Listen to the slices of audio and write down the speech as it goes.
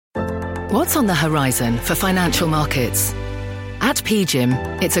What's on the horizon for financial markets? At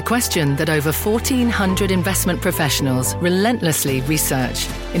PGIM, it's a question that over 1,400 investment professionals relentlessly research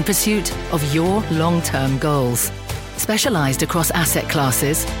in pursuit of your long-term goals. Specialized across asset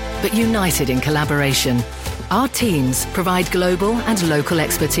classes, but united in collaboration, our teams provide global and local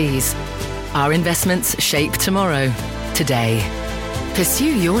expertise. Our investments shape tomorrow, today.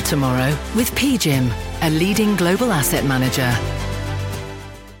 Pursue your tomorrow with PGIM, a leading global asset manager.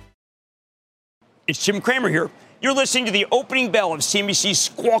 It's Jim Cramer here. You're listening to the opening bell of CNBC's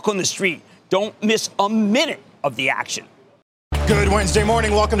Squawk on the Street. Don't miss a minute of the action. Good Wednesday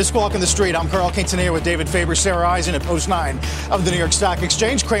morning. Welcome to Squawk on the Street. I'm Carl Quintanilla with David Faber, Sarah Eisen at Post 9 of the New York Stock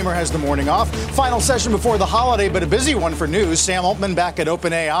Exchange. Kramer has the morning off. Final session before the holiday, but a busy one for news. Sam Altman back at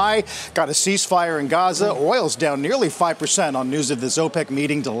OpenAI. Got a ceasefire in Gaza. Oil's down nearly 5% on news of this OPEC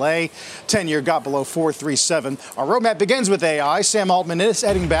meeting delay. 10-year got below 437. Our roadmap begins with AI. Sam Altman is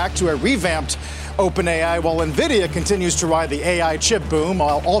heading back to a revamped OpenAI, while Nvidia continues to ride the AI chip boom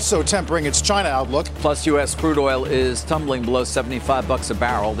while also tempering its China outlook. Plus, U.S. crude oil is tumbling below $75 a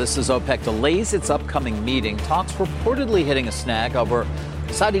barrel. This as OPEC delays its upcoming meeting. Talks reportedly hitting a snag over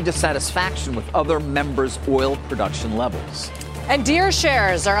Saudi dissatisfaction with other members' oil production levels. And Deere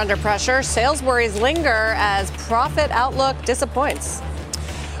shares are under pressure. Sales worries linger as profit outlook disappoints.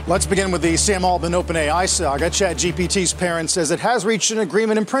 Let's begin with the Sam Altman OpenAI saga. ChatGPT's parent says it has reached an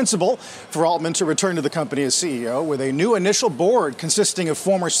agreement in principle for Altman to return to the company as CEO, with a new initial board consisting of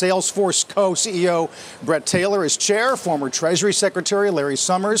former Salesforce co-CEO Brett Taylor as chair, former Treasury Secretary Larry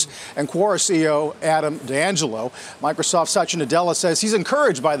Summers, and Quora CEO Adam D'Angelo. Microsoft Satya Nadella says he's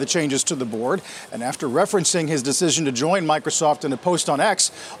encouraged by the changes to the board, and after referencing his decision to join Microsoft in a post on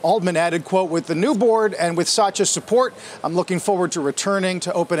X, Altman added, quote, "With the new board and with Satya's support, I'm looking forward to returning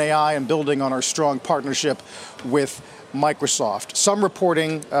to OpenAI and building on our strong partnership with Microsoft." Some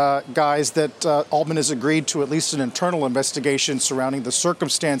reporting, guys, that Altman has agreed to at least an internal investigation surrounding the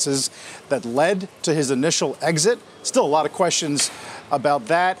circumstances that led to his initial exit. Still a lot of questions about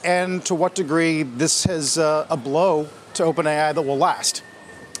that and to what degree this is a blow to OpenAI that will last.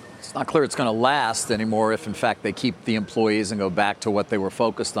 It's not clear it's going to last anymore if, in fact, they keep the employees and go back to what they were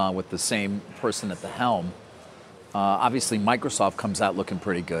focused on with the same person at the helm. Obviously, Microsoft comes out looking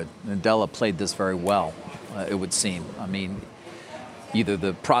pretty good. Nadella played this very well, it would seem. I mean, either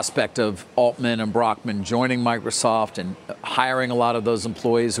the prospect of Altman and Brockman joining Microsoft and hiring a lot of those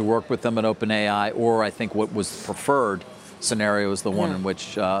employees who work with them at OpenAI, or I think what was the preferred scenario is the one in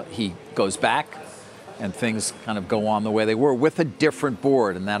which he goes back and things kind of go on the way they were with a different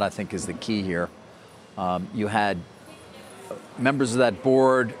board, and that I think is the key here. You had members of that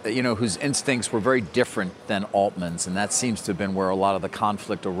board, whose instincts were very different than Altman's, and that seems to have been where a lot of the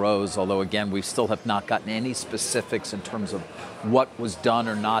conflict arose, although, again, we still have not gotten any specifics in terms of what was done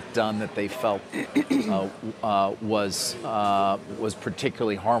or not done that they felt was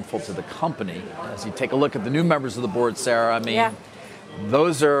particularly harmful to the company. As you take a look at the new members of the board, Sarah, I mean,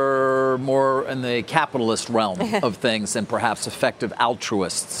 those are more in the capitalist realm of things than perhaps effective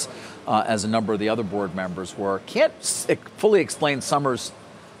altruists. As a number of the other board members were. Can't fully explain Summers.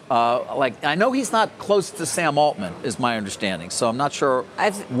 I know he's not close to Sam Altman, is my understanding. So I'm not sure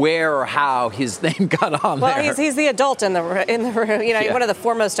where or how his name got on there. Well, he's the adult in the room. One of the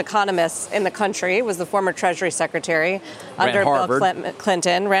foremost economists in the country, was the former Treasury Secretary under Bill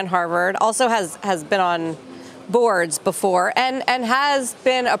Clinton, ran Harvard, also has been on boards before and has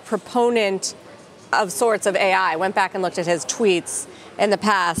been a proponent of sorts of AI. Went back and looked at his tweets in the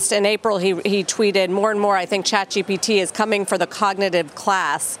past. In April, he tweeted, more and more, I think ChatGPT is coming for the cognitive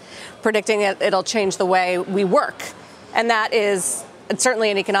class, predicting that it'll change the way we work. And that is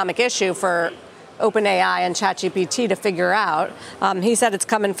certainly an economic issue for OpenAI and ChatGPT to figure out. He said it's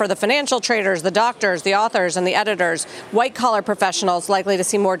coming for the financial traders, the doctors, the authors, and the editors, white-collar professionals likely to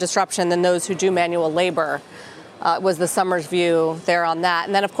see more disruption than those who do manual labor. Was the Summers view there on that.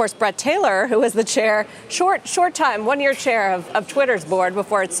 And then, of course, Brett Taylor, who was the chair, short time, one-year chair of Twitter's board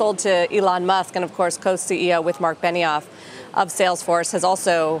before it sold to Elon Musk, and, of course, co-CEO with Mark Benioff of Salesforce, has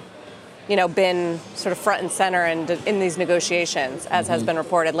also, been sort of front and center in these negotiations, as has been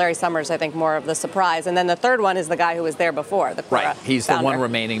reported. Larry Summers, I think, more of the surprise. And then the third one is the guy who was there before, the Quora He's founder. The one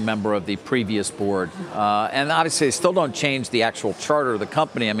remaining member of the previous board. And obviously, they still don't change the actual charter of the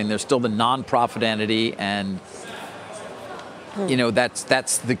company. I mean, there's still the non-profit entity, and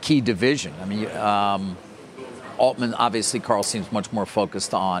that's the key division. I mean, Altman, obviously, Carl, seems much more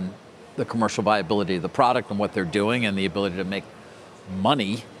focused on the commercial viability of the product and what they're doing and the ability to make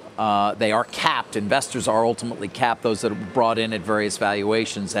money. They are capped. Investors are ultimately capped, those that are brought in at various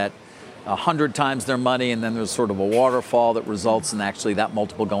valuations at 100 times their money, and then there's sort of a waterfall that results in actually that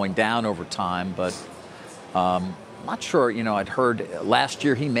multiple going down over time. But I'm not sure, I'd heard last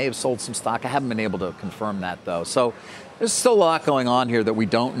year he may have sold some stock. I haven't been able to confirm that, though. So there's still a lot going on here that we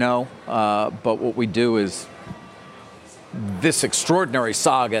don't know. But what we do is this extraordinary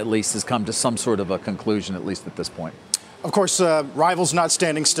saga, at least, has come to some sort of a conclusion, at least at this point. Of course, rivals not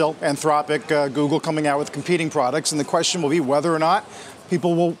standing still. Anthropic, Google coming out with competing products. And the question will be whether or not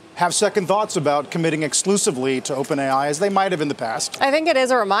people will have second thoughts about committing exclusively to OpenAI as they might have in the past. I think it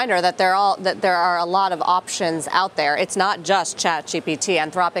is a reminder that there are a lot of options out there. It's not just ChatGPT.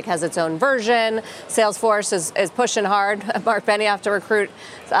 Anthropic has its own version. Salesforce is pushing hard. Mark Benioff to recruit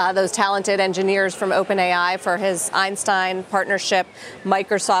those talented engineers from OpenAI for his Einstein partnership.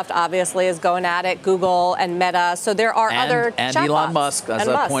 Microsoft obviously is going at it. Google and Meta. So there are other and chatbots. Elon Musk, as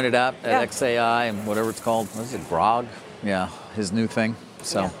I pointed out at XAI and whatever it's called. What is it, Grog? Yeah, his new thing.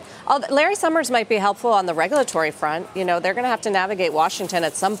 So. Yeah. Larry Summers might be helpful on the regulatory front. They're going to have to navigate Washington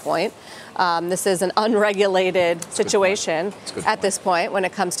at some point. This is an unregulated situation at this point when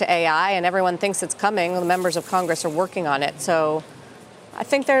it comes to AI, and everyone thinks it's coming. The members of Congress are working on it. So I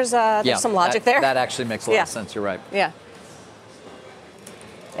think there's some logic there. That actually makes a lot of sense. You're right. Yeah.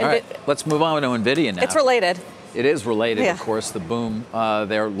 All right, let's move on to Nvidia now. It's related. It is related, of course. The boom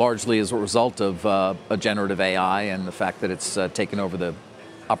there largely is a result of a generative AI and the fact that it's taken over the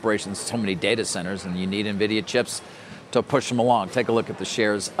operations of so many data centers, and you need Nvidia chips to push them along. Take a look at the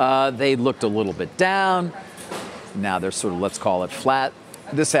shares. They looked a little bit down. Now they're sort of, let's call it flat.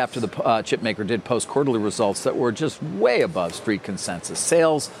 This after the chip maker did post quarterly results that were just way above street consensus.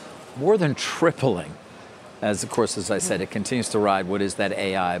 Sales more than tripling. As, of course, as I said, it continues to ride what is that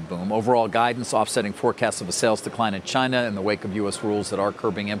AI boom. Overall guidance offsetting forecasts of a sales decline in China in the wake of U.S. rules that are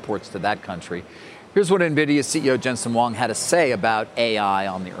curbing imports to that country. Here's what NVIDIA CEO Jensen Huang had to say about AI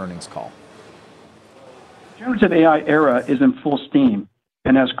on the earnings call. The generative AI era is in full steam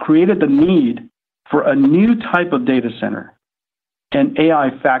and has created the need for a new type of data center, an AI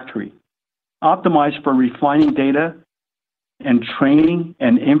factory, optimized for refining data and training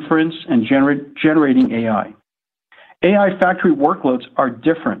and inference and generating AI. AI factory workloads are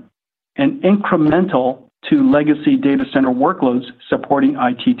different and incremental to legacy data center workloads supporting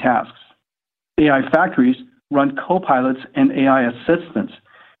IT tasks. AI factories run copilots and AI assistants,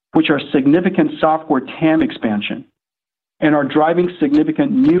 which are significant software TAM expansion and are driving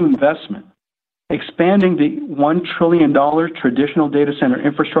significant new investment, expanding the $1 trillion traditional data center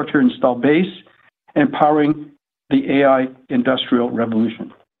infrastructure install base and powering the AI industrial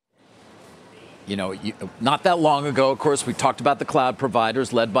revolution. Not that long ago, of course, we talked about the cloud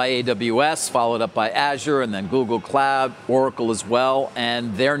providers led by AWS, followed up by Azure, and then Google Cloud, Oracle as well.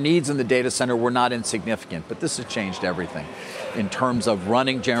 And their needs in the data center were not insignificant. But this has changed everything in terms of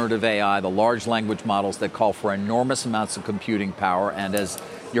running generative AI, the large language models that call for enormous amounts of computing power. And as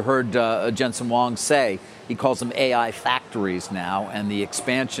you heard Jensen Huang say, he calls them AI factories now, and the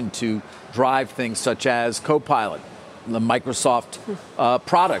expansion to drive things such as Copilot, the Microsoft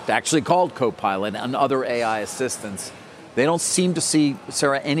product actually called Copilot, and other AI assistants. They don't seem to see,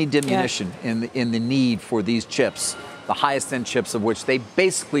 Sarah, any diminution in the need for these chips, the highest end chips of which they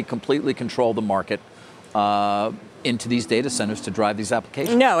basically completely control the market into these data centers to drive these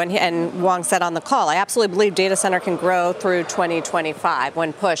applications. No, and Wang said on the call, I absolutely believe data center can grow through 2025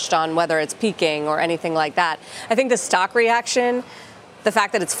 when pushed on whether it's peaking or anything like that. I think the stock reaction, the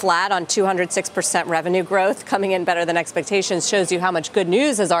fact that it's flat on 206% revenue growth, coming in better than expectations, shows you how much good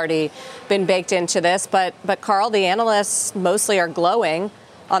news has already been baked into this. But Carl, the analysts mostly are glowing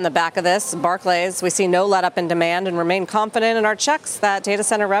on the back of this. Barclays, we see no let up in demand and remain confident in our checks that data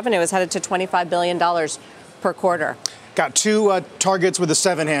center revenue is headed to $25 billion per quarter. Got two targets with a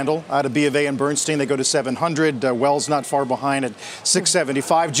 7 handle out of B of A and Bernstein. They go to 700. Wells not far behind at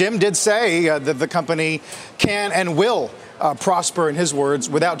 675. Jim did say that the company can and will prosper, in his words,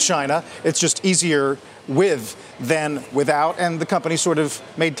 without China. It's just easier with than without. And the company sort of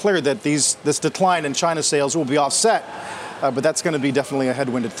made clear that this decline in China sales will be offset. But that's going to be definitely a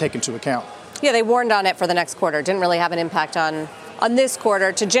headwind to take into account. Yeah, they warned on it for the next quarter. Didn't really have an impact on this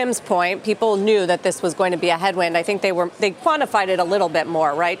quarter. To Jim's point, people knew that this was going to be a headwind. I think they quantified it a little bit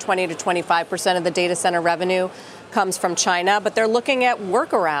more, right? 20 to 25% of the data center revenue comes from China, but they're looking at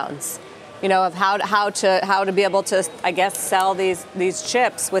workarounds, of how to be able to, I guess, sell these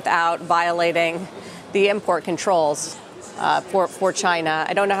chips without violating the import controls for China.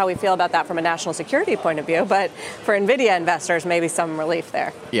 I don't know how we feel about that from a national security point of view, but for NVIDIA investors, maybe some relief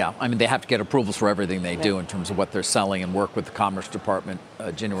there. Yeah, I mean, they have to get approvals for everything they do in terms of what they're selling and work with the Commerce Department.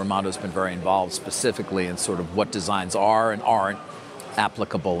 Ginny Raimondo has been very involved specifically in sort of what designs are and aren't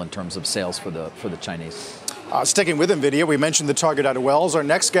applicable in terms of sales for the Chinese. Sticking with Nvidia, we mentioned the target out of Wells. Our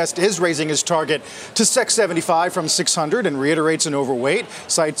next guest is raising his target to 675 from 600 and reiterates an overweight.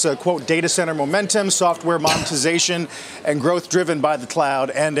 Cites, quote, data center momentum, software monetization, and growth driven by the cloud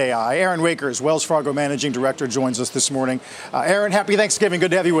and AI. Aaron Wakers, Wells Fargo Managing Director, joins us this morning. Aaron, happy Thanksgiving.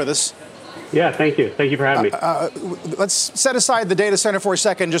 Good to have you with us. Yeah, thank you. Thank you for having me. Let's set aside the data center for a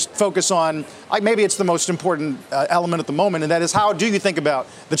second, just focus on, maybe it's the most important element at the moment, and that is, how do you think about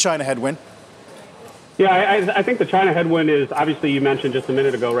the China headwind? Yeah, I think the China headwind is, obviously, you mentioned just a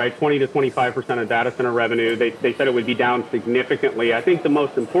minute ago, right? 20 to 25% of data center revenue. They said it would be down significantly. I think the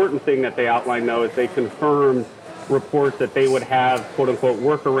most important thing that they outlined, though, is they confirmed reports that they would have, quote unquote,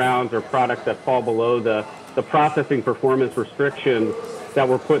 workarounds or products that fall below the processing performance restrictions that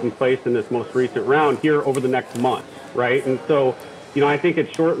were put in place in this most recent round here over the next month, right? And so, I think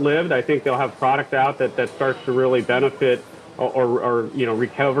it's short-lived. I think they'll have product out that starts to really benefit or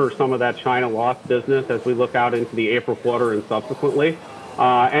recover some of that China lost business as we look out into the April quarter and subsequently.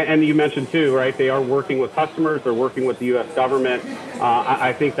 And you mentioned too, right? They are working with customers. They're working with the U.S. government.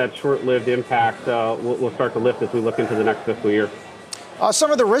 I think that short-lived impact will start to lift as we look into the next fiscal year.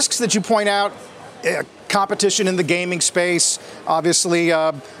 Some of the risks that you point out, competition in the gaming space, obviously,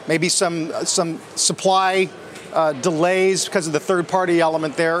 maybe some supply delays because of the third-party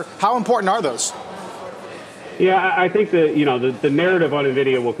element there. How important are those? Yeah, I think that, the narrative on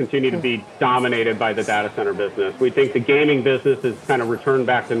Nvidia will continue to be dominated by the data center business. We think the gaming business has kind of returned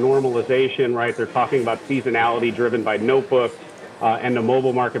back to normalization, right? They're talking about seasonality driven by notebooks and the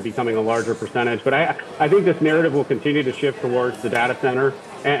mobile market becoming a larger percentage. But I think this narrative will continue to shift towards the data center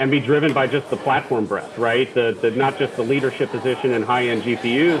and be driven by just the platform breadth, right? Not just the leadership position in high-end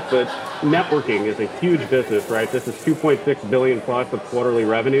GPUs, but networking is a huge business, right? This is $2.6 billion plus of quarterly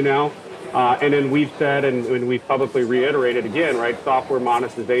revenue now. And then we've said, and we've publicly reiterated again, right, software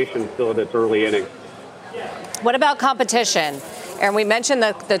monetization is still at its early innings. What about competition? And we mentioned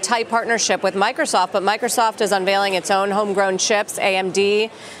the tight partnership with Microsoft, but Microsoft is unveiling its own homegrown chips.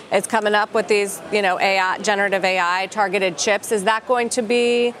 AMD is coming up with these, AI, generative AI targeted chips. Is that going to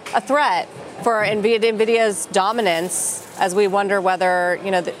be a threat for Nvidia's dominance as we wonder whether,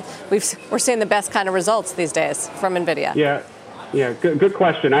 we're seeing the best kind of results these days from Nvidia? Yeah, good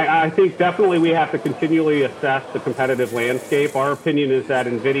question. I think definitely we have to continually assess the competitive landscape. Our opinion is that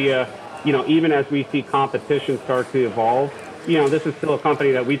NVIDIA, even as we see competition start to evolve, this is still a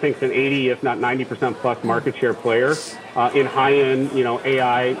company that we think is an 80, if not 90% plus market share player in high-end,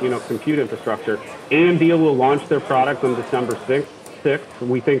 AI, compute infrastructure. AMD will launch their product on December 6th.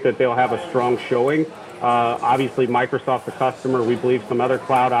 We think that they'll have a strong showing. Obviously, Microsoft's a customer. We believe some other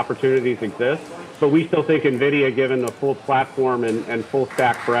cloud opportunities exist. But we still think NVIDIA, given the full platform and full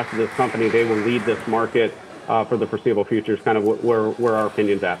stack breadth of this company, they will lead this market for the foreseeable future is kind of where our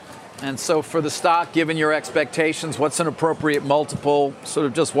opinion's at. And so for the stock, given your expectations, what's an appropriate multiple? Sort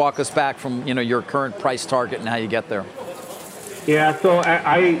of just walk us back from, your current price target and how you get there. Yeah, so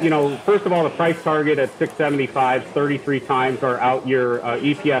I first of all, the price target at 675, 33 times our out-year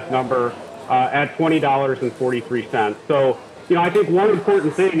EPS number at $20.43. So, I think one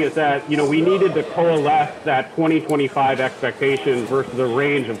important thing is that, we needed to coalesce that 2025 expectation versus a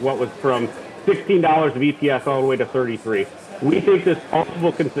range of what was from $16 of EPS all the way to 33. We think this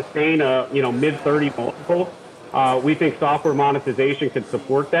multiple can sustain a, mid-30 multiple. We think software monetization can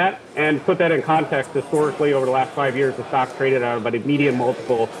support that. And put that in context, historically, over the last 5 years, the stock traded at about a median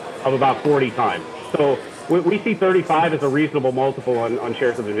multiple of about 40 times. So we see 35 as a reasonable multiple on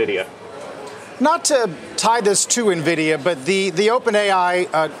shares of NVIDIA. Not to tie this to NVIDIA, but the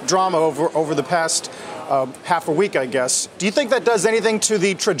OpenAI drama over the past half a week, I guess. Do you think that does anything to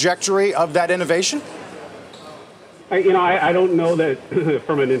the trajectory of that innovation? I don't know that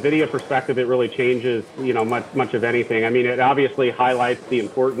from an NVIDIA perspective it really changes, much of anything. I mean, it obviously highlights the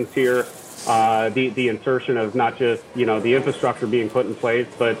importance here, the insertion of not just, the infrastructure being put in place,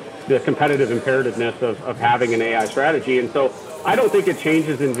 but the competitive imperativeness of having an AI strategy. And so I don't think it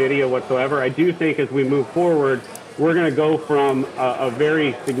changes NVIDIA whatsoever. I do think as we move forward, we're going to go from a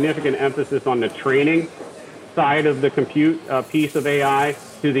very significant emphasis on the training side of the compute piece of AI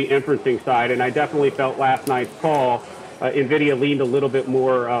to the inferencing side. And I definitely felt last night's call, NVIDIA leaned a little bit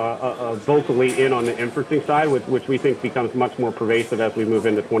more vocally in on the inferencing side, which we think becomes much more pervasive as we move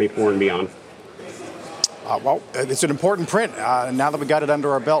into 24 and beyond. Well, it's an important print. Now that we got it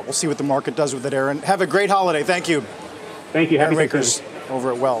under our belt, we'll see what the market does with it, Aaron. Have a great holiday. Thank you. Thank you. Happy Aaron Wakers,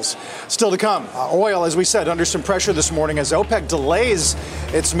 over at Wells. Still to come, oil, as we said, under some pressure this morning as OPEC delays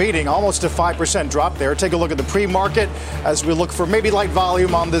its meeting, almost a 5% drop there. Take a look at the pre-market as we look for maybe light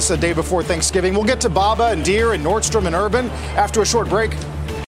volume on this day before Thanksgiving. We'll get to Baba and Deere and Nordstrom and Urban after a short break.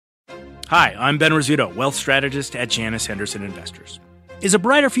 Hi, I'm Ben Rizzuto, wealth strategist at Janus Henderson Investors. Is a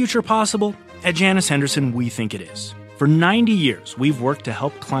brighter future possible? At Janus Henderson, we think it is. For 90 years, we've worked to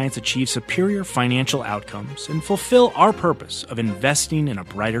help clients achieve superior financial outcomes and fulfill our purpose of investing in a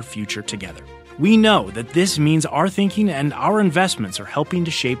brighter future together. We know that this means our thinking and our investments are helping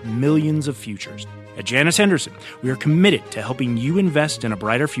to shape millions of futures. At Janus Henderson, we are committed to helping you invest in a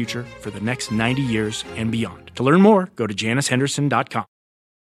brighter future for the next 90 years and beyond. To learn more, go to janushenderson.com.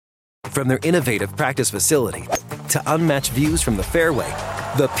 From their innovative practice facility to unmatched views from the fairway,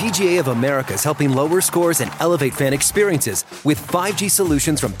 the PGA of America is helping lower scores and elevate fan experiences with 5G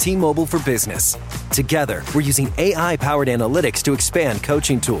solutions from T-Mobile for Business. Together, we're using AI-powered analytics to expand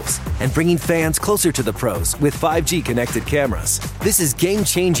coaching tools and bringing fans closer to the pros with 5G connected cameras. This is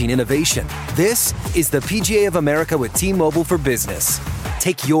game-changing innovation. This is the PGA of America with T-Mobile for Business.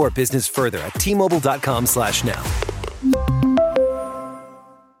 Take your business further at T-Mobile.com/now.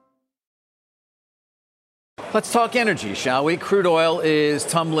 Let's talk energy, shall we? Crude oil is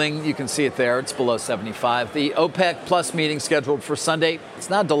tumbling. You can see it there. It's below 75. The OPEC Plus meeting scheduled for Sunday, it's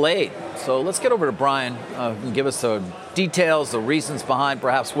now delayed. So let's get over to Brian who can give us the details, the reasons behind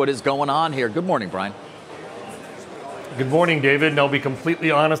perhaps what is going on here. Good morning, Brian. Good morning, David. And I'll be completely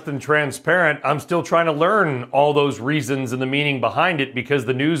honest and transparent. I'm still trying to learn all those reasons and the meaning behind it because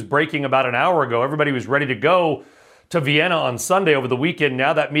the news breaking about an hour ago, everybody was ready to go to Vienna on Sunday over the weekend.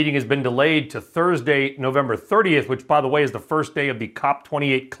 Now that meeting has been delayed to Thursday, November 30th, which, by the way, is the first day of the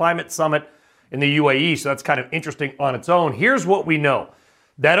COP28 climate summit in the UAE. So that's kind of interesting on its own. Here's what we know.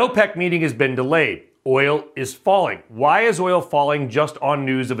 That OPEC meeting has been delayed. Oil is falling. Why is oil falling just on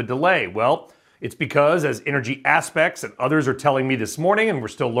news of a delay? Well, it's because, as Energy Aspects and others are telling me this morning, and we're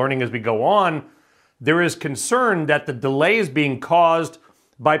still learning as we go on, there is concern that the delay is being caused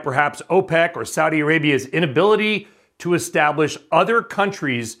by perhaps OPEC or Saudi Arabia's inability to establish other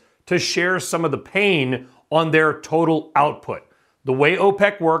countries to share some of the pain on their total output. The way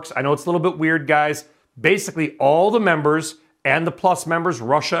OPEC works, I know it's a little bit weird, guys. Basically, all the members and the plus members,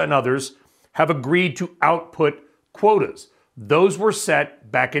 Russia and others, have agreed to output quotas. Those were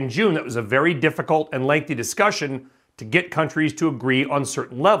set back in June. That was a very difficult and lengthy discussion to get countries to agree on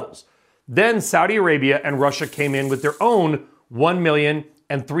certain levels. Then Saudi Arabia and Russia came in with their own 1 million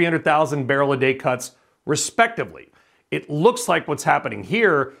and 300,000 barrel a day cuts, respectively. It looks like what's happening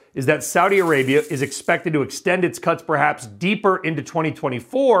here is that Saudi Arabia is expected to extend its cuts perhaps deeper into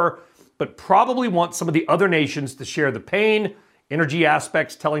 2024, but probably wants some of the other nations to share the pain. Energy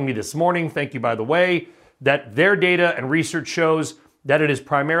Aspects telling me this morning, thank you by the way, that their data and research shows that it is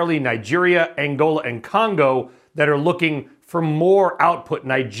primarily Nigeria, Angola, and Congo that are looking for more output.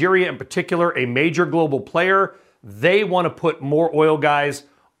 Nigeria in particular, a major global player, they want to put more oil guys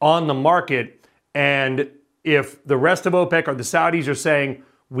on the market. And if the rest of OPEC or the Saudis are saying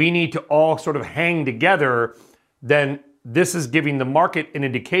we need to all sort of hang together, then this is giving the market an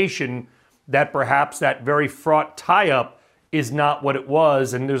indication that perhaps that very fraught tie-up is not what it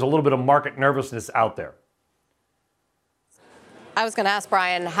was, and there's a little bit of market nervousness out there. I was going to ask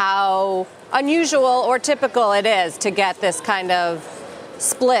Brian how unusual or typical it is to get this kind of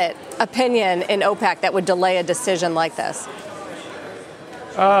split opinion in OPEC that would delay a decision like this.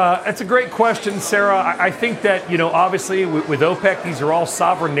 That's a great question, Sarah. I think that, obviously with OPEC, these are all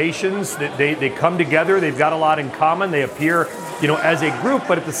sovereign nations. That they come together. They've got a lot in common. They appear, as a group,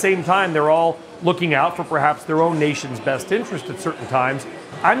 but at the same time, they're all looking out for perhaps their own nation's best interest at certain times.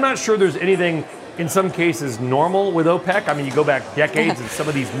 I'm not sure there's anything, in some cases, normal with OPEC. I mean, you go back decades and some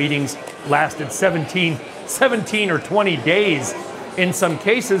of these meetings lasted 17 or 20 days in some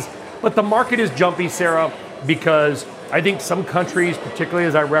cases. But the market is jumpy, Sarah, because I think some countries, particularly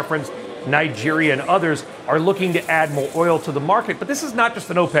as I referenced, Nigeria and others, are looking to add more oil to the market. But this is not just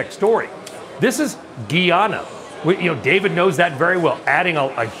an OPEC story. This is Guyana. David knows that very well, adding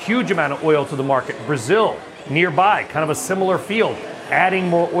a huge amount of oil to the market. Brazil, nearby, kind of a similar field, adding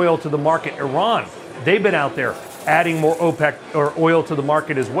more oil to the market. Iran, they've been out there adding more OPEC or oil to the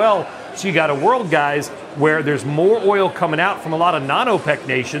market as well. So you got a world, guys, where there's more oil coming out from a lot of non-OPEC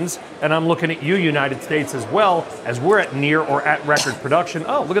nations, and I'm looking at you, United States, as well, as we're at near or at record production.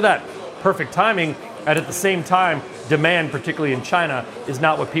 Oh, look at that. Perfect timing. And at the same time, demand, particularly in China, is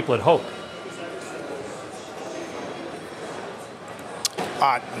not what people had hoped.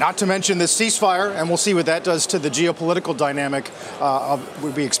 Not to mention this ceasefire, and we'll see what that does to the geopolitical dynamic.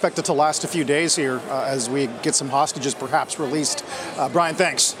 We expect it to last a few days here as we get some hostages perhaps released. Brian,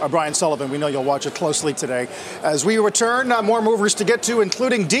 thanks. Brian Sullivan, we know you'll watch it closely today. As we return, more movers to get to,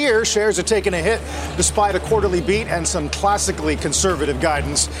 including Deere. Shares are taking a hit despite a quarterly beat and some classically conservative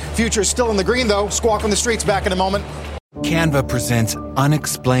guidance. Future's still in the green, though. Squawk on the Streets back in a moment. Canva presents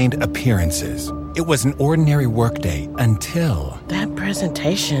Unexplained Appearances. It was an ordinary workday until... that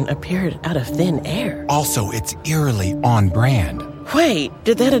presentation appeared out of thin air. Also, it's eerily on brand. Wait,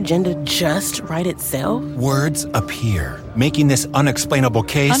 did that agenda just write itself? Words appear, making this unexplainable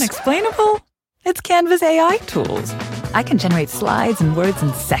case... Unexplainable? It's Canva's AI tools. I can generate slides and words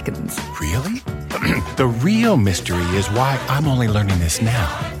in seconds. Really? The real mystery is why I'm only learning this now.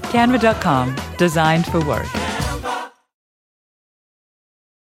 Canva.com, designed for work.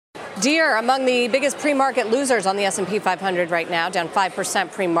 Deere, among the biggest pre-market losers on the S&P 500 right now, down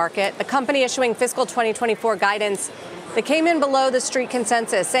 5% pre-market. The company issuing fiscal 2024 guidance that came in below the street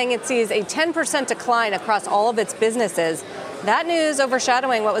consensus, saying it sees a 10% decline across all of its businesses. That news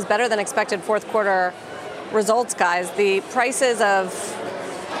overshadowing what was better than expected fourth quarter results, guys. The prices of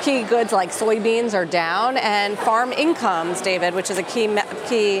key goods like soybeans are down, and farm incomes, David, which is a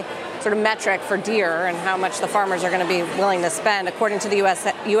key sort of metric for Deere and how much the farmers are going to be willing to spend, according to the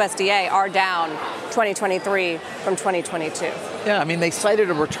USDA, are down 2023 from 2022. Yeah, I mean, they cited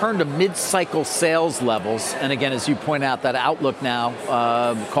a return to mid-cycle sales levels. And again, as you point out, that outlook now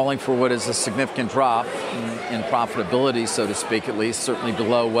calling for what is a significant drop in profitability, so to speak, at least, certainly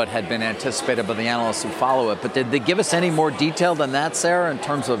below what had been anticipated by the analysts who follow it. But did they give us any more detail than that, Sarah, in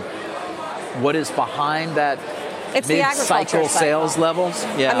terms of what is behind that? It's the agricultural sales levels?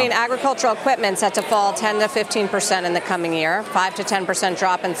 Yeah. I mean, agricultural equipment set to fall 10 to 15% in the coming year, 5 to 10%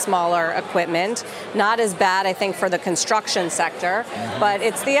 drop in smaller equipment. Not as bad, I think, for the construction sector, but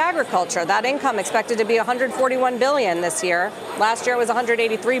it's the agriculture. That income expected to be $141 billion this year. Last year it was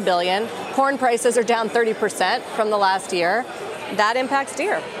 $183 billion. Corn prices are down 30% from the last year. That impacts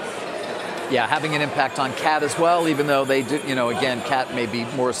Deere. Yeah, having an impact on CAT as well, even though they do, again, CAT may be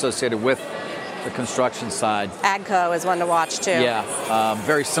more associated with the construction side. Agco is one to watch, too. Yeah,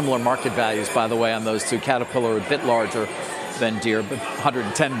 very similar market values, by the way, on those two. Caterpillar a bit larger than Deere, but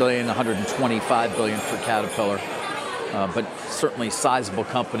 $110 billion, $125 billion for Caterpillar. But certainly sizable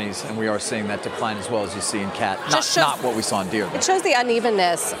companies, and we are seeing that decline as well as you see in CAT. Not what we saw in Deere. It shows the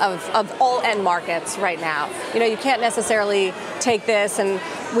unevenness of all end markets right now. You can't necessarily take this, and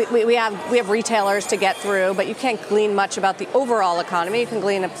we have retailers to get through, but you can't glean much about the overall economy. You can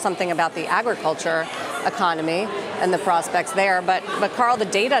glean something about the agriculture economy and the prospects there. But Carl, the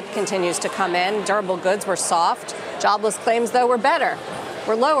data continues to come in. Durable goods were soft. Jobless claims, though, were better.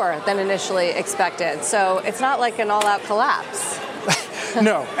 Were lower than initially expected. So it's not like an all-out collapse.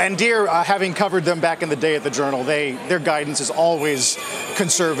 No, and Deere, having covered them back in the day at the Journal, their guidance is always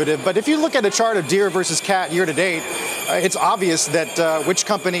conservative. But if you look at a chart of Deere versus CAT year to date, it's obvious that which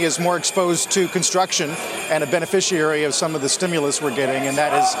company is more exposed to construction and a beneficiary of some of the stimulus we're getting, and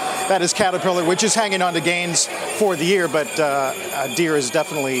that is Caterpillar, which is hanging on to gains for the year, but Deere is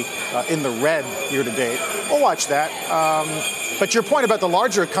definitely in the red year to date. We'll watch that. But your point about the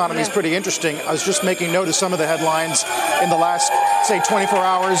larger economy is pretty interesting. I was just making note of some of the headlines in the last, say, 24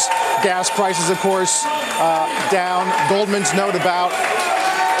 hours. Gas prices, of course, down. Goldman's note about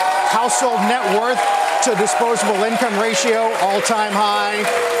household net worth to disposable income ratio, all-time high.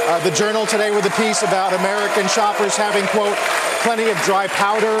 The Journal today with a piece about American shoppers having, quote, plenty of dry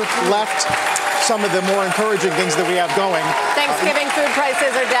powder left. Some of the more encouraging things that we have going. Thanksgiving food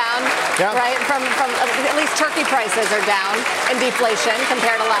prices are down, right? From at least turkey prices are down in deflation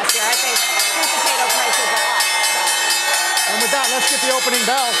compared to last year. I think sweet potato prices are up. And with that, let's get the opening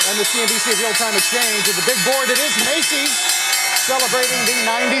bell and the CNBC Real-Time Exchange. With the big board, it is Macy's celebrating the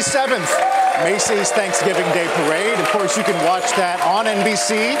 97th Macy's Thanksgiving Day Parade. Of course, you can watch that on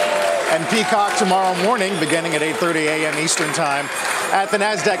NBC and Peacock tomorrow morning, beginning at 8:30 a.m. Eastern Time. At the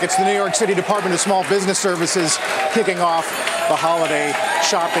NASDAQ, it's the New York City Department of Small Business Services kicking off the holiday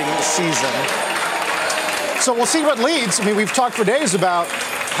shopping season. So we'll see what leads. I mean, we've talked for days about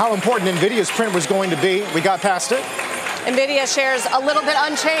how important Nvidia's print was going to be. We got past it. Nvidia shares a little bit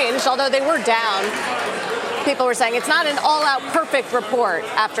unchanged, although they were down. People were saying it's not an all-out perfect report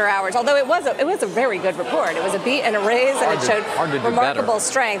after hours, although it was a very good report. It was a beat and a raise, and it showed remarkable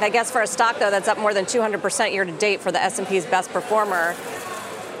strength. I guess for a stock, though, that's up more than 200% year to date for the S&P's best performer.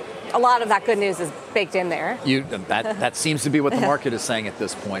 a lot of that good news is baked in there. That seems to be what the market is saying at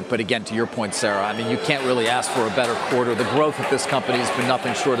this point. But again, to your point, Sarah, I mean, you can't really ask for a better quarter. The growth of this company has been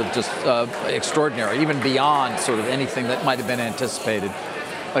nothing short of just extraordinary, even beyond sort of anything that might have been anticipated.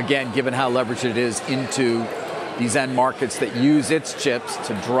 Again, given how leveraged it is into these end markets that use its chips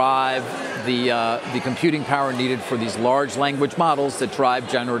to drive the computing power needed for these large language models that drive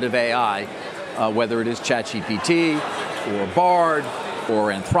generative AI, whether it is ChatGPT or Bard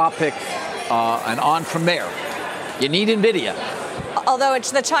or Anthropic, and on from there. You need Nvidia. Although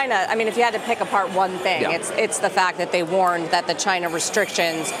it's the China, I mean, if you had to pick apart one thing, it's the fact that they warned that the China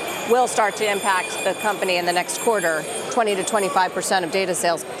restrictions will start to impact the company in the next quarter. 20 to 25% of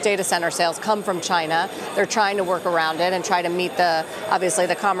data center sales come from China. They're trying to work around it and try to meet obviously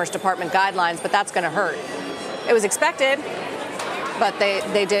the Commerce Department guidelines, but that's going to hurt. It was expected, but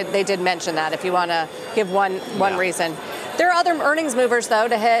they did mention that, if you want to give one reason. There are other earnings movers, though,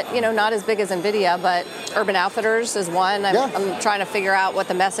 to hit, not as big as Nvidia, but Urban Outfitters is one. I'm trying to figure out what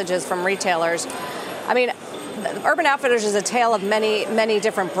the message is from retailers. I mean, Urban Outfitters is a tale of many, many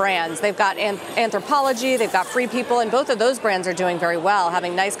different brands. They've got Anthropologie, they've got Free People, and both of those brands are doing very well,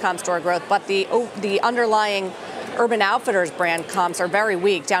 having nice comp store growth. But the underlying Urban Outfitters brand comps are very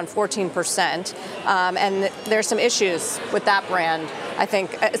weak, down 14%. And there's some issues with that brand, I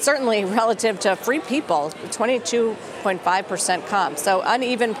think, certainly relative to Free People, 22.5% comp. So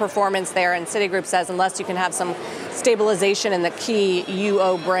uneven performance there. And Citigroup says unless you can have some stabilization in the key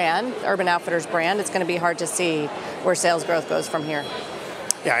UO brand, Urban Outfitters brand, it's going to be hard to see where sales growth goes from here.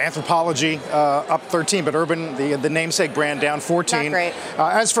 Yeah, Anthropologie up 13, but Urban, the namesake brand, down 14. Not great.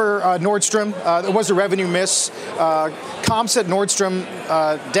 As for Nordstrom, there was a revenue miss. Comps at Nordstrom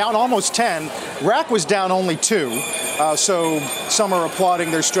down almost 10. Rack was down only 2. So some are applauding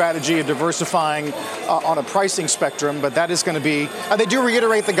their strategy of diversifying on a pricing spectrum, but that is going to be, they do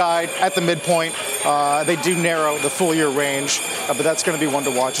reiterate the guide at the midpoint. They do narrow the full year range, but that's going to be one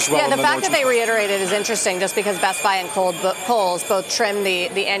to watch as well. Yeah, the fact that they reiterated is interesting just because Best Buy and Kohl's both trimmed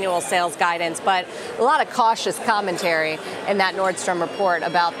the annual sales guidance, but a lot of cautious commentary in that Nordstrom report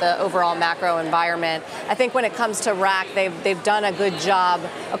about the overall macro environment. I think when it comes to Rack, they've done a good job,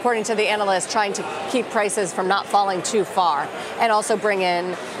 according to the analysts, trying to keep prices from not falling too far and also bring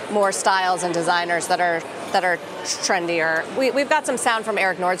in more styles and designers that are trendier. We've got some sound from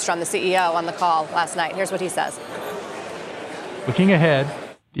Eric Nordstrom, the CEO, on the call last night. Here's what he says. Looking ahead,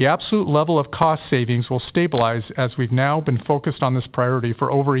 the absolute level of cost savings will stabilize as we've now been focused on this priority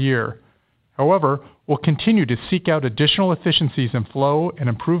for over a year. However, we'll continue to seek out additional efficiencies in flow and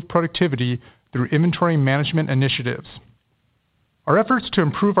improve productivity through inventory management initiatives. Our efforts to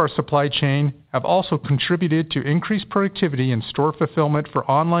improve our supply chain have also contributed to increased productivity in store fulfillment for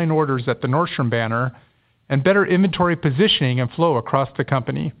online orders at the Nordstrom banner and better inventory positioning and flow across the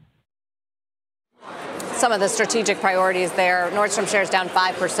company. Some of the strategic priorities there. Nordstrom shares down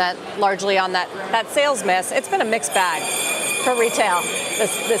 5%, largely on that sales miss. It's been a mixed bag for retail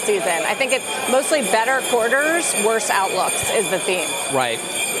this season. I think it's mostly better quarters, worse outlooks is the theme. Right.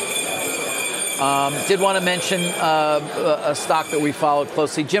 Did want to mention a stock that we followed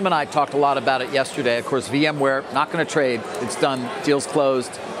closely. Jim and I talked a lot about it yesterday. Of course, VMware, not going to trade. It's done. Deal's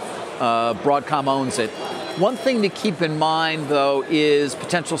closed. Broadcom owns it. One thing to keep in mind, though, is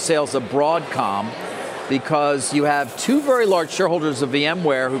potential sales of Broadcom, because you have two very large shareholders of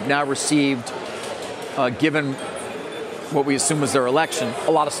VMware who've now received, given what we assume was their election,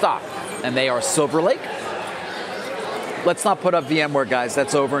 a lot of stock. And they are Silver Lake. Let's not put up VMware, guys.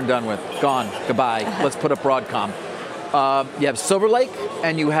 That's over and done with. Gone. Goodbye. Let's put up Broadcom. You have Silver Lake,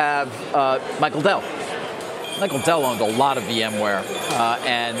 and you have Michael Dell. Michael Dell owned a lot of VMware.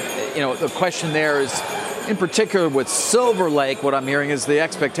 And, the question there is, in particular with Silver Lake, what I'm hearing is the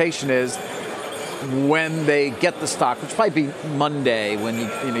expectation is when they get the stock, which will probably be Monday, when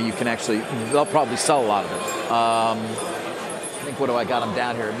you can actually, they'll probably sell a lot of it. I think, what do I got them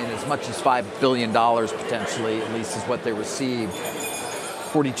down here? I mean, as much as $5 billion potentially, at least is what they received.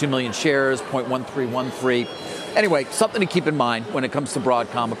 42 million shares, 0.1313. Anyway, something to keep in mind when it comes to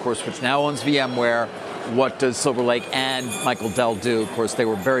Broadcom, of course, which now owns VMware. What does Silver Lake and Michael Dell do? Of course, they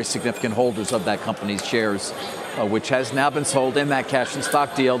were very significant holders of that company's shares, which has now been sold in that cash and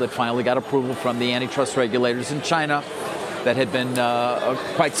stock deal that finally got approval from the antitrust regulators in China that had been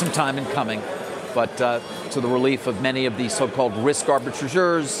quite some time in coming. But to the relief of many of the so-called risk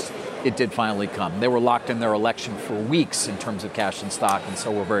arbitrageurs, it did finally come. They were locked in their election for weeks in terms of cash and stock, and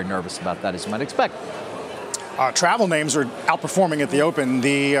so we're very nervous about that, as you might expect. Travel names are outperforming at the Open.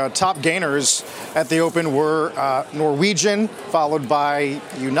 The top gainers at the Open were Norwegian, followed by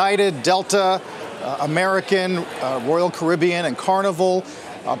United, Delta, American, Royal Caribbean, and Carnival.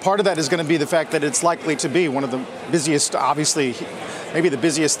 Part of that is going to be the fact that it's likely to be one of the busiest, obviously, maybe the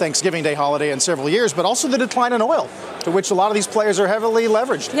busiest Thanksgiving Day holiday in several years, but also the decline in oil, to which a lot of these players are heavily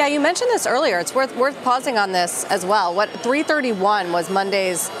leveraged. Yeah, you mentioned this earlier. It's worth pausing on this as well. What 331 was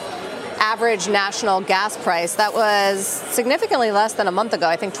Monday's average national gas price. That was significantly less than a month ago.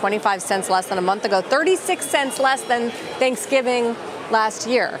 I think 25 cents less than a month ago, 36 cents less than Thanksgiving last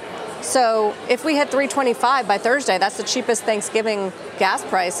year. So if we hit 325 by Thursday, that's the cheapest Thanksgiving gas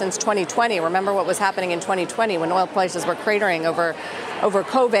price since 2020. Remember what was happening in 2020 when oil prices were cratering over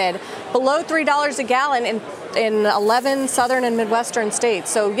COVID. Below $3 a gallon in 11 southern and Midwestern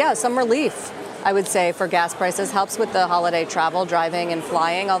states. So yeah, some relief, I would say, for gas prices. Helps with the holiday travel, driving and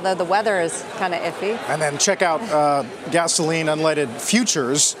flying, although the weather is kind of iffy. And then check out gasoline unleaded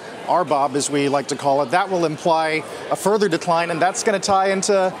futures, RBOB as we like to call it. That will imply a further decline, and that's going to tie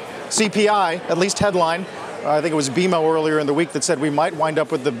into CPI, at least headline. I think it was BMO earlier in the week that said we might wind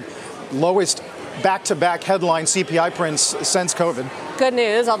up with the lowest back-to-back headline CPI prints since COVID. Good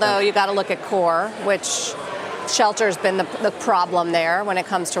news, although you got to look at core, which shelter's been the problem there when it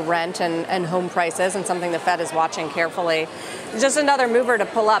comes to rent and home prices, and something the Fed is watching carefully. Just another mover to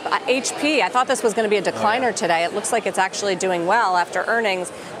pull up. HP, I thought this was going to be a decliner today. It looks like it's actually doing well after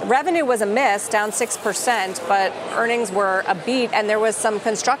earnings. Revenue was a miss, down 6%, but earnings were a beat, and there was some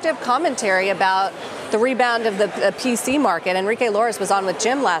constructive commentary about the rebound of the PC market. Enrique Lores was on with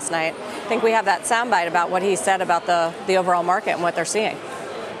Jim last night. I think we have that soundbite about what he said about the overall market and what they're seeing.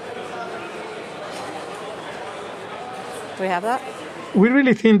 Do we have that? We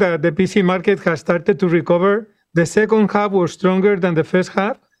really think that the PC market has started to recover. The second half was stronger than the first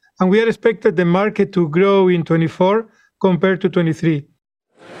half, and we are expected the market to grow in 24 compared to 23.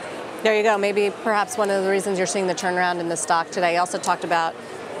 There you go. Maybe perhaps one of the reasons you're seeing the turnaround in the stock today. He also talked about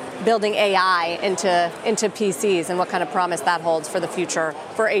building AI into PCs and what kind of promise that holds for the future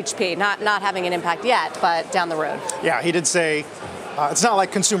for HP. Not having an impact yet, but down the road. Yeah, he did say it's not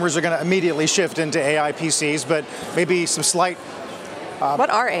like consumers are going to immediately shift into AI PCs, but maybe some slight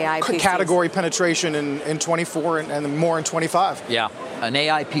what are AI PCs? Category penetration in 24 and more in 25. Yeah, an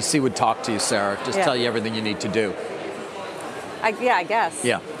AI PC would talk to you, Sarah. Just tell you everything you need to do. I guess.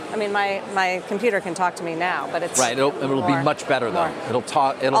 Yeah. I mean, my computer can talk to me now, but it's right. It'll be much better though. It'll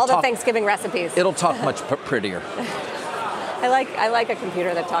talk. All the Thanksgiving recipes. It'll talk much prettier. I like a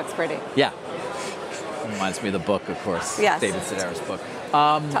computer that talks pretty. Yeah. Reminds me of the book, of course. Yes. David Sedaris' book.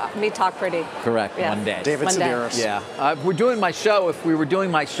 Talk pretty. Correct. Yeah. One day. David Sedaris. Yeah. We're doing my show. If we were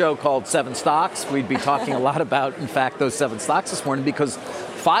doing my show called 7 Stocks, we'd be talking a lot about, in fact, those 7 stocks this morning, because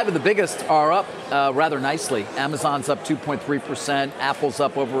 5 of the biggest are up rather nicely. Amazon's up 2.3%. Apple's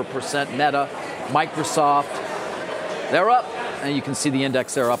up over 1%. Meta, Microsoft, they're up. And you can see the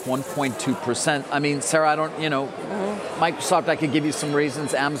index there up 1.2%. I mean, Sarah, Microsoft, I could give you some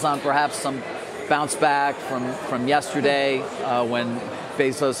reasons. Amazon, perhaps some bounce back from yesterday when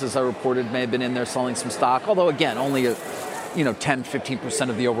Bezos, as I reported, may have been in there selling some stock. Although, again, only 10-15%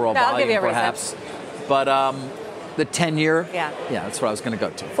 of the overall volume, I'll give you a perhaps. reason. But the 10-year, yeah, that's where I was going to go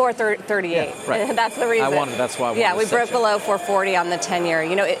to. 438. Yeah, right. That's the reason. That's why I wanted Yeah, we to broke below 440 on the 10-year.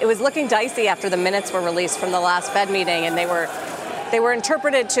 It was looking dicey after the minutes were released from the last Fed meeting, and they were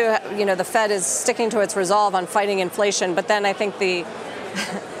interpreted to, the Fed is sticking to its resolve on fighting inflation. But then I think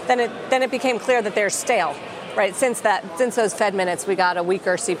then it became clear that they're stale, right? Since those Fed minutes, we got a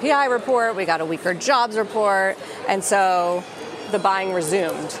weaker CPI report, we got a weaker jobs report, and so the buying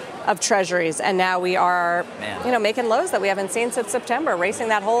resumed of treasuries, and now we are, making lows that we haven't seen since September, racing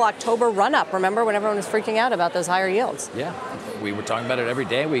that whole October run-up. Remember when everyone was freaking out about those higher yields? Yeah, we were talking about it every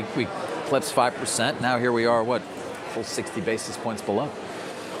day. We eclipsed 5%. Now here we are, full 60 basis points below.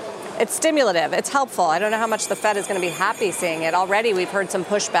 It's stimulative. It's helpful. I don't know how much the Fed is going to be happy seeing it. Already we've heard some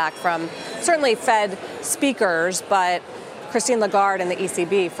pushback from certainly Fed speakers, but Christine Lagarde and the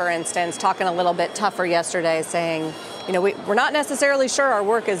ECB, for instance, talking a little bit tougher yesterday, saying, we're not necessarily sure our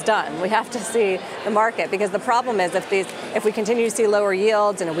work is done. We have to see the market, because the problem is if we continue to see lower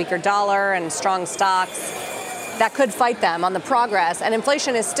yields and a weaker dollar and strong stocks, that could fight them on the progress. And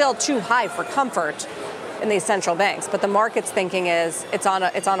inflation is still too high for comfort in these central banks, but the market's thinking is it's on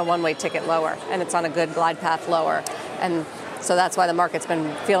a one-way ticket lower, and it's on a good glide path lower, and so that's why the market's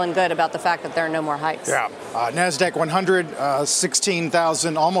been feeling good about the fact that there are no more hikes. Yeah, NASDAQ 100,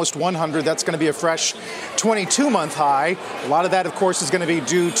 16,000, almost 100. That's going to be a fresh 22-month high. A lot of that, of course, is going to be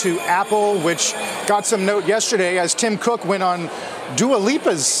due to Apple, which got some note yesterday as Tim Cook went on Dua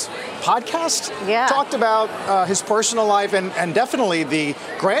Lipa's podcast, talked about his personal life and definitely the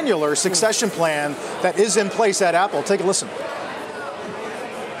granular succession plan that is in place at Apple. Take a listen.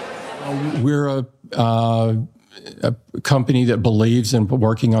 We're a company that believes in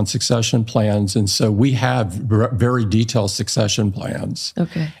working on succession plans. And so we have very detailed succession plans.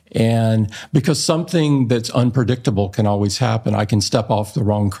 Okay. And because something that's unpredictable can always happen, I can step off the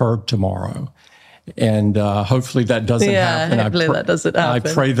wrong curb tomorrow. And hopefully that doesn't happen. Hopefully that doesn't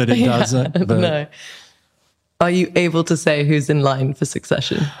happen. I pray that it doesn't. But no. Are you able to say who's in line for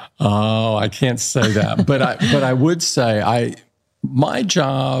succession? Oh, I can't say that. but I would say my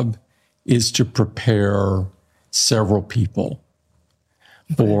job is to prepare several people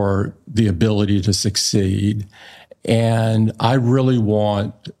for the ability to succeed. And I really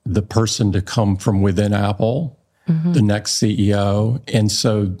want the person to come from within Apple, the next CEO. And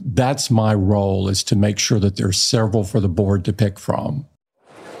so that's my role, is to make sure that there's several for the board to pick from.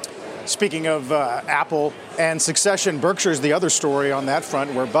 Speaking of Apple and succession, Berkshire's the other story on that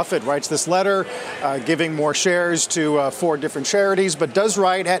front, where Buffett writes this letter giving more shares to 4 different charities, but does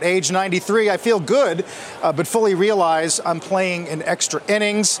write, at age 93, I feel good, but fully realize I'm playing in extra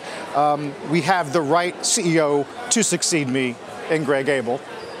innings. We have the right CEO to succeed me in Greg Abel.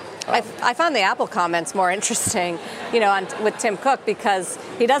 I found the Apple comments more interesting, with Tim Cook, because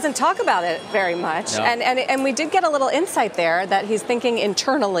he doesn't talk about it very much. No. And we did get a little insight there that he's thinking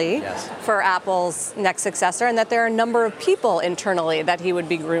internally for Apple's next successor, and that there are a number of people internally that he would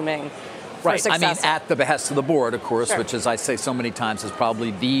be grooming for success. I mean, at the behest of the board, of course, which, as I say so many times, is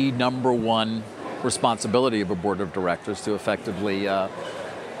probably the number one responsibility of a board of directors, to effectively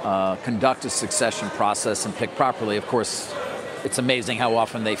conduct a succession process and pick properly. Of course, it's amazing how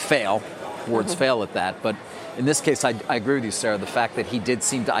often they fail. Boards fail at that. But in this case, I agree with you, Sarah. The fact that he did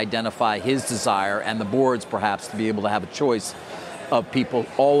seem to identify his desire, and the board's perhaps, to be able to have a choice of people,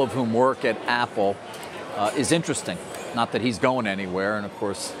 all of whom work at Apple, is interesting. Not that he's going anywhere. And of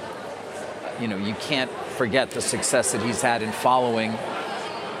course, you can't forget the success that he's had in following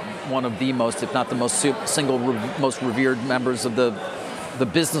one of the most, if not the most most revered members of the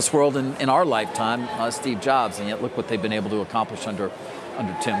business world in our lifetime, Steve Jobs, and yet look what they've been able to accomplish under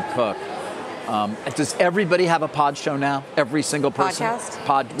Tim Cook. Does everybody have a pod show now? Every single person?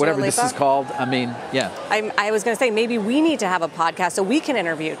 Podcast? Whatever this is called. I mean, yeah. I was going to say, maybe we need to have a podcast so we can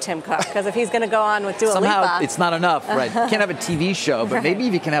interview Tim Cook, because if he's going to go on with Dua Lipa. Somehow it's not enough, right? You can't have a TV show, but maybe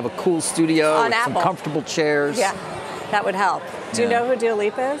if you can have a cool studio on with Apple. Some comfortable chairs. Yeah, that would help. Do you know who Dua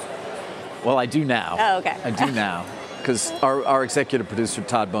Lipa is? Well, I do now. Oh, okay. I do now. Because our executive producer,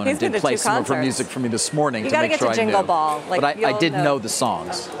 Todd Bonin, did play some of her music for me this morning to make sure I knew. You got to get to Jingle Ball. But I did know the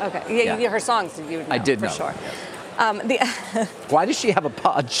songs. Okay. Yeah. Her songs, you would know. I did know. For sure. Why does she have a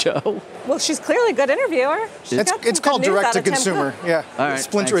pod show? Well, she's clearly a good interviewer. It's called direct to consumer. Yeah. All right,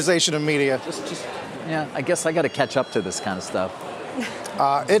 splinterization of media. Yeah, I guess I got to catch up to this kind of stuff.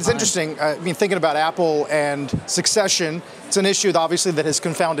 It's interesting. I mean, thinking about Apple and succession, it's an issue, obviously, that has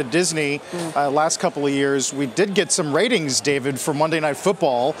confounded Disney last couple of years. We did get some ratings, David, for Monday Night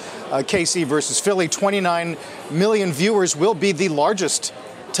Football, KC versus Philly. 29 million viewers, will be the largest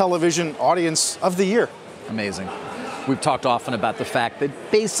television audience of the year. Amazing. We've talked often about the fact that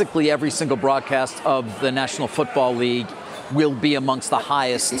basically every single broadcast of the National Football League will be amongst the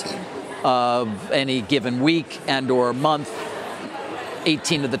highest of any given week and or month.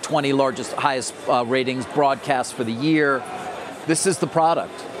 18 of the 20 highest ratings broadcasts for the year. This is the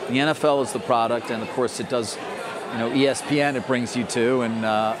product. The NFL is the product, and of course it does, ESPN it brings you to,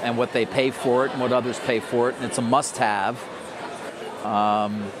 and what they pay for it and what others pay for it, and it's a must-have,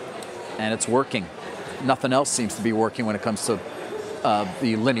 and it's working. Nothing else seems to be working when it comes to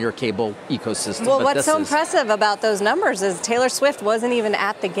the linear cable ecosystem. Well, what's so impressive about those numbers is Taylor Swift wasn't even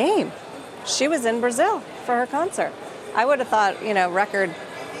at the game. She was in Brazil for her concert. I would have thought, record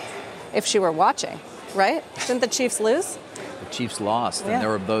if she were watching, right? Didn't the Chiefs lose? The Chiefs lost, and there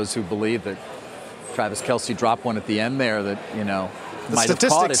are those who believe that Travis Kelce dropped one at the end there that, the might have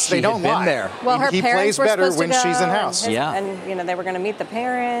caught if she had been there. Well, her he parents plays were better supposed when to go, she's in house. And, they were going to meet the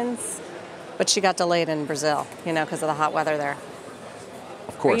parents, but she got delayed in Brazil, because of the hot weather there.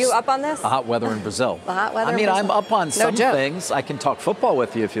 Of course. Are you up on this? The hot weather in Brazil. The hot weather I mean, in Brazil. I'm up on some things. I can talk football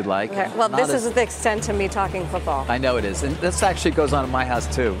with you if you'd like. Okay. Well, this is the extent to me talking football. I know it is. And this actually goes on in my house,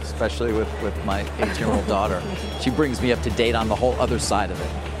 too, especially with my 18-year-old daughter. She brings me up to date on the whole other side of it.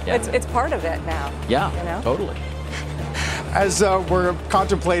 Yeah. It's part of it now. Yeah, totally. As we're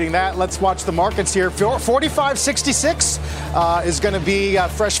contemplating that, let's watch the markets here. 45.66 is going to be a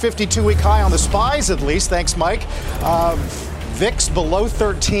fresh 52-week high on the SPYs, at least. Thanks, Mike. VIX below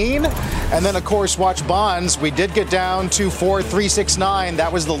 13. And then, of course, watch bonds. We did get down to 4.369.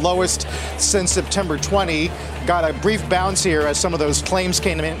 That was the lowest since September 20. Got a brief bounce here as some of those claims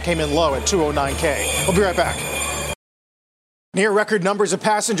came in low at 209K. We'll be right back. Near record numbers of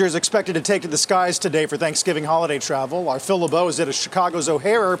passengers expected to take to the skies today for Thanksgiving holiday travel. Our Phil LeBeau is at Chicago's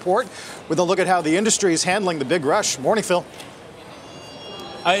O'Hare Airport with a look at how the industry is handling the big rush. Morning, Phil.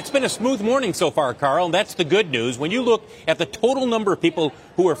 It's been a smooth morning so far, Carl, and that's the good news. When you look at the total number of people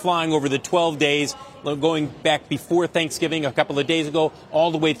who are flying over the 12 days, going back before Thanksgiving a couple of days ago,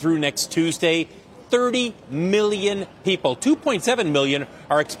 all the way through next Tuesday, 30 million people. 2.7 million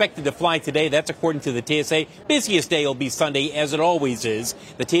are expected to fly today. That's according to the TSA. Busiest day will be Sunday, as it always is.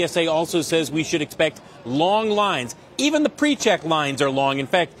 The TSA also says we should expect long lines. Even the pre-check lines are long. In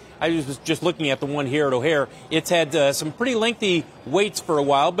fact, I was just looking at the one here at O'Hare. It's had some pretty lengthy waits for a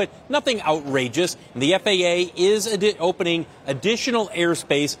while, but nothing outrageous. And the FAA is opening additional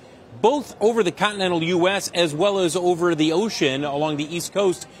airspace both over the continental U.S. as well as over the ocean along the East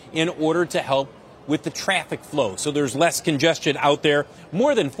Coast in order to help with the traffic flow. So there's less congestion out there.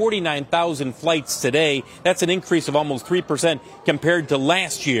 More than 49,000 flights today. That's an increase of almost 3% compared to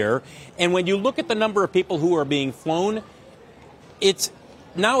last year. And when you look at the number of people who are being flown, it's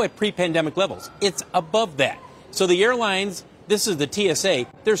now at pre-pandemic levels. It's above that. So the airlines, this is the TSA,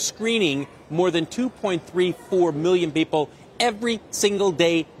 they're screening more than 2.34 million people every single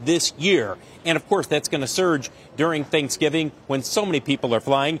day this year. And of course, that's going to surge during Thanksgiving when so many people are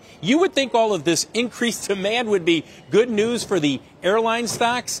flying. You would think all of this increased demand would be good news for the airline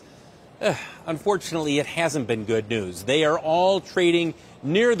stocks. Unfortunately, it hasn't been good news. They are all trading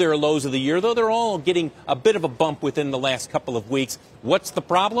near their lows of the year, though they're all getting a bit of a bump within the last couple of weeks. What's the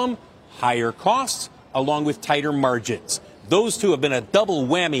problem? Higher costs along with tighter margins. Those two have been a double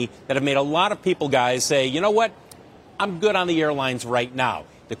whammy that have made a lot of people, guys, say, you know what? I'm good on the airlines right now.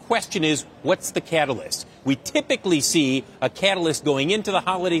 The question is, what's the catalyst? We typically see a catalyst going into the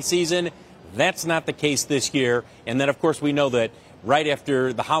holiday season. That's not the case this year. And then, of course, we know that right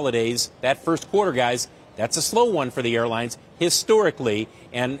after the holidays, that first quarter, guys, that's a slow one for the airlines historically.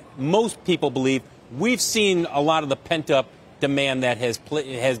 And most people believe we've seen a lot of the pent-up demand that has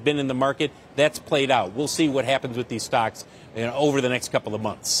been in the market. That's played out. We'll see what happens with these stocks over the next couple of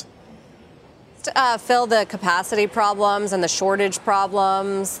months. Phil, the capacity problems and the shortage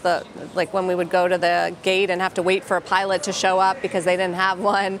problems, like when we would go to the gate and have to wait for a pilot to show up because they didn't have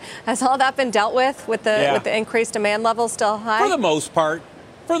one. Has all that been dealt with the increased demand levels still high? For the most part.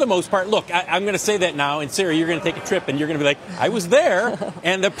 Look, I'm going to say that now, and Sarah, you're going to take a trip and you're going to be like, I was there,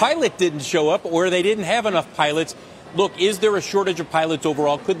 and the pilot didn't show up or they didn't have enough pilots. Look, is there a shortage of pilots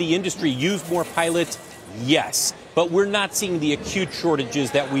overall? Could the industry use more pilots? Yes, but we're not seeing the acute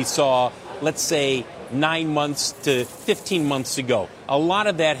shortages that we saw, let's say, 9 months to 15 months ago. A lot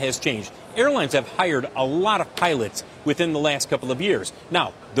of that has changed. Airlines have hired a lot of pilots within the last couple of years.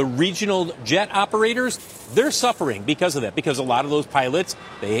 Now, the regional jet operators, they're suffering because of that, because a lot of those pilots,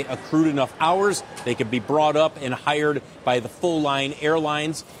 they accrued enough hours, they could be brought up and hired by the full-line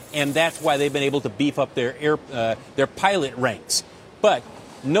airlines, and that's why they've been able to beef up their pilot ranks. But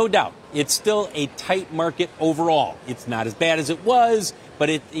no doubt, it's still a tight market overall. It's not as bad as it was, but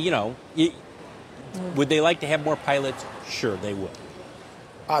would they like to have more pilots? Sure, they would.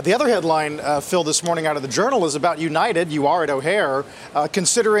 The other headline, Phil, this morning out of the Journal is about United. You are at O'Hare,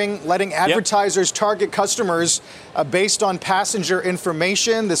 considering letting advertisers target customers based on passenger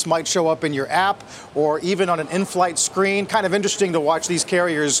information. This might show up in your app or even on an in-flight screen. Kind of interesting to watch these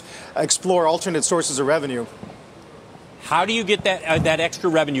carriers explore alternate sources of revenue. How do you get that extra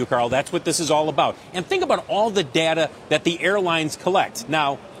revenue, Carl? That's what this is all about. And think about all the data that the airlines collect.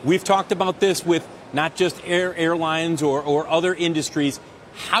 Now, we've talked about this with not just airlines or other industries.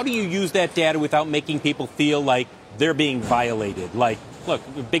 How do you use that data without making people feel like they're being violated? Like, look,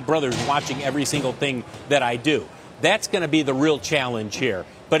 Big Brother's watching every single thing that I do. That's going to be the real challenge here.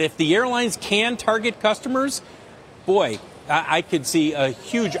 But if the airlines can target customers, boy, I could see a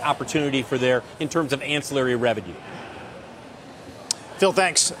huge opportunity for there in terms of ancillary revenue. Phil,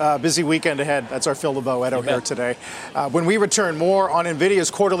 thanks. Busy weekend ahead. That's our Phil LeBeau at O'Hare today. When we return, more on Nvidia's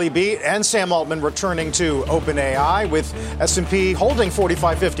quarterly beat and Sam Altman returning to OpenAI with S&P holding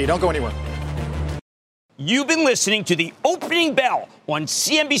 4550. Don't go anywhere. You've been listening to the opening bell on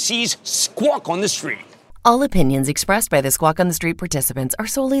CNBC's Squawk on the Street. All opinions expressed by the Squawk on the Street participants are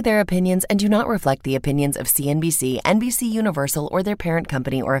solely their opinions and do not reflect the opinions of CNBC, NBC Universal, or their parent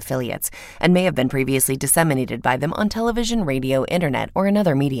company or affiliates, and may have been previously disseminated by them on television, radio, internet, or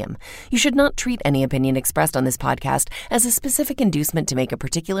another medium. You should not treat any opinion expressed on this podcast as a specific inducement to make a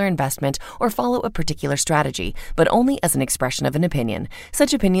particular investment or follow a particular strategy, but only as an expression of an opinion.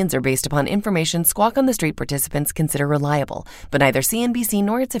 Such opinions are based upon information Squawk on the Street participants consider reliable, but neither CNBC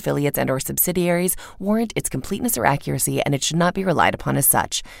nor its affiliates and/or subsidiaries warrant warrant its completeness or accuracy, and it should not be relied upon as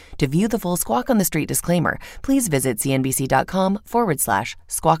such. To view the full Squawk on the Street disclaimer, please visit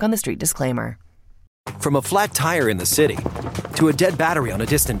cnbc.com/Squawk on the Street disclaimer. From a flat tire in the city to a dead battery on a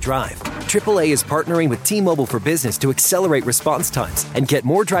distant drive, AAA is partnering with T-Mobile for Business to accelerate response times and get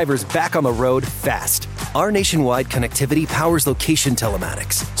more drivers back on the road fast. Our nationwide connectivity powers location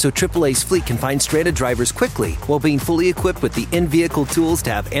telematics, so AAA's fleet can find stranded drivers quickly while being fully equipped with the in-vehicle tools to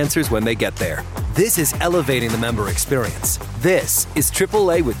have answers when they get there. This is elevating the member experience. This is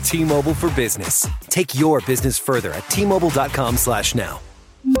AAA with T-Mobile for Business. Take your business further at T-Mobile.com/now.